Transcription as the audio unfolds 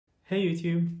Hey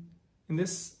YouTube! In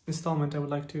this installment I would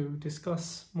like to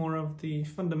discuss more of the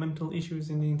fundamental issues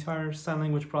in the entire sign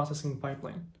language processing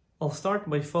pipeline. I'll start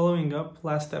by following up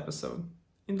last episode.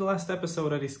 In the last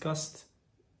episode I discussed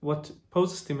what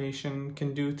pose estimation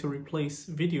can do to replace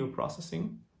video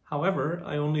processing. However,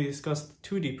 I only discussed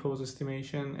 2D pose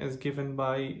estimation as given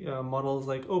by models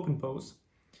like OpenPose.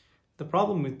 The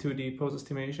problem with 2D pose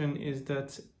estimation is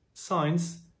that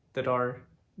signs that are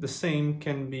the same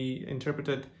can be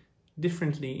interpreted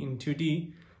differently in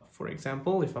 2D. For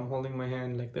example, if I'm holding my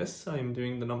hand like this, I'm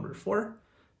doing the number 4,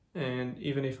 and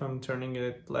even if I'm turning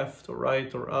it left or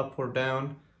right or up or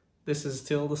down, this is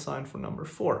still the sign for number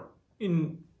 4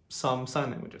 in some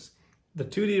sign languages. The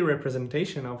 2D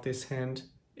representation of this hand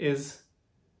is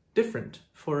different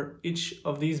for each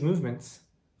of these movements,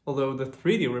 although the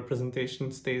 3D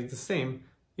representation stays the same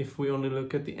if we only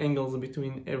look at the angles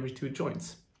between every two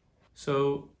joints.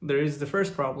 So there is the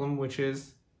first problem, which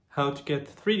is how to get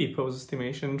 3D pose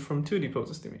estimation from 2D pose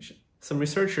estimation. Some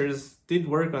researchers did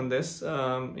work on this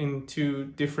in two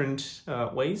different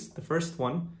ways. The first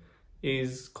one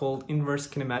is called inverse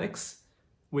kinematics.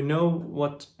 We know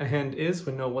what a hand is,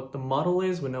 we know what the model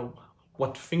is, we know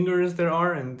what fingers there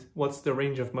are and what's the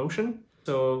range of motion.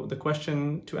 So the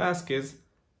question to ask is,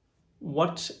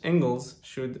 what angles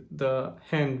should the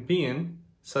hand be in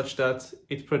such that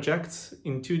it projects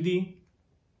in 2D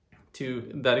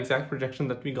to that exact projection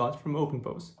that we got from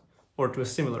OpenPose, or to a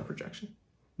similar projection.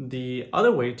 The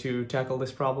other way to tackle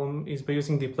this problem is by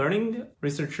using deep learning.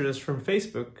 Researchers from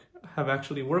Facebook have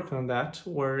actually worked on that,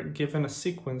 where given a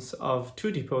sequence of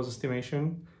 2D pose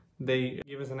estimation, they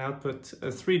give as an output a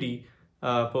 3D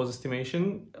pose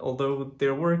estimation, although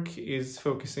their work is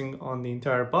focusing on the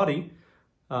entire body,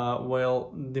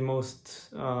 while the most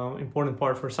important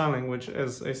part for sign language,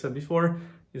 as I said before,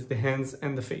 is the hands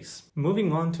and the face.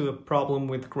 Moving on to a problem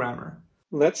with grammar.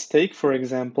 Let's take, for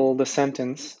example, the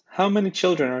sentence, "How many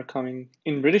children are coming?"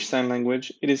 In British Sign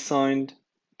Language, it is signed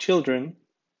children,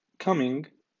 coming,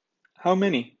 how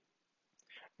many?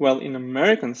 While in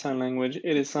American Sign Language,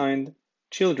 it is signed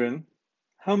children,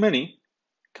 how many,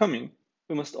 coming.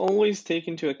 We must always take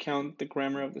into account the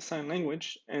grammar of the sign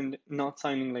language and not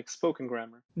signing like spoken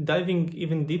grammar. Diving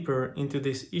even deeper into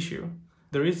this issue,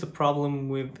 there is a problem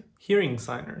with hearing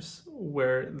signers,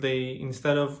 where they,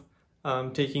 instead of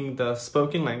taking the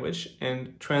spoken language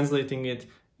and translating it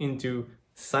into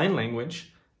sign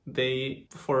language, they,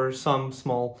 for some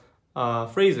small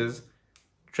phrases,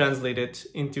 translate it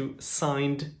into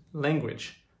signed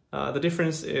language. The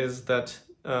difference is that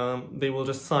they will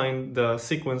just sign the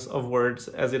sequence of words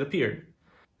as it appeared.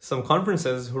 Some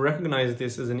conferences who recognize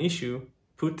this as an issue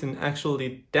put an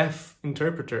actually deaf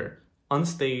interpreter on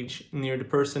stage near the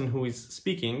person who is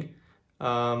speaking,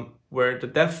 where the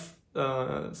deaf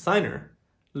signer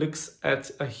looks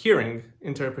at a hearing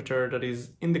interpreter that is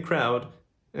in the crowd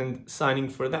and signing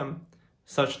for them,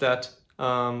 such that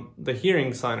the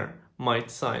hearing signer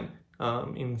might sign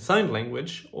in sign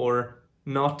language or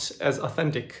not as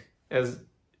authentic as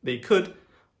they could,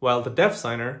 while the deaf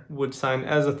signer would sign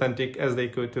as authentic as they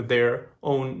could to their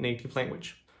own native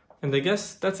language. And I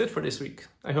guess that's it for this week.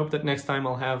 I hope that next time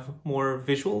I'll have more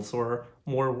visuals or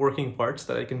more working parts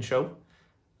that I can show.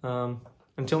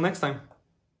 Until next time.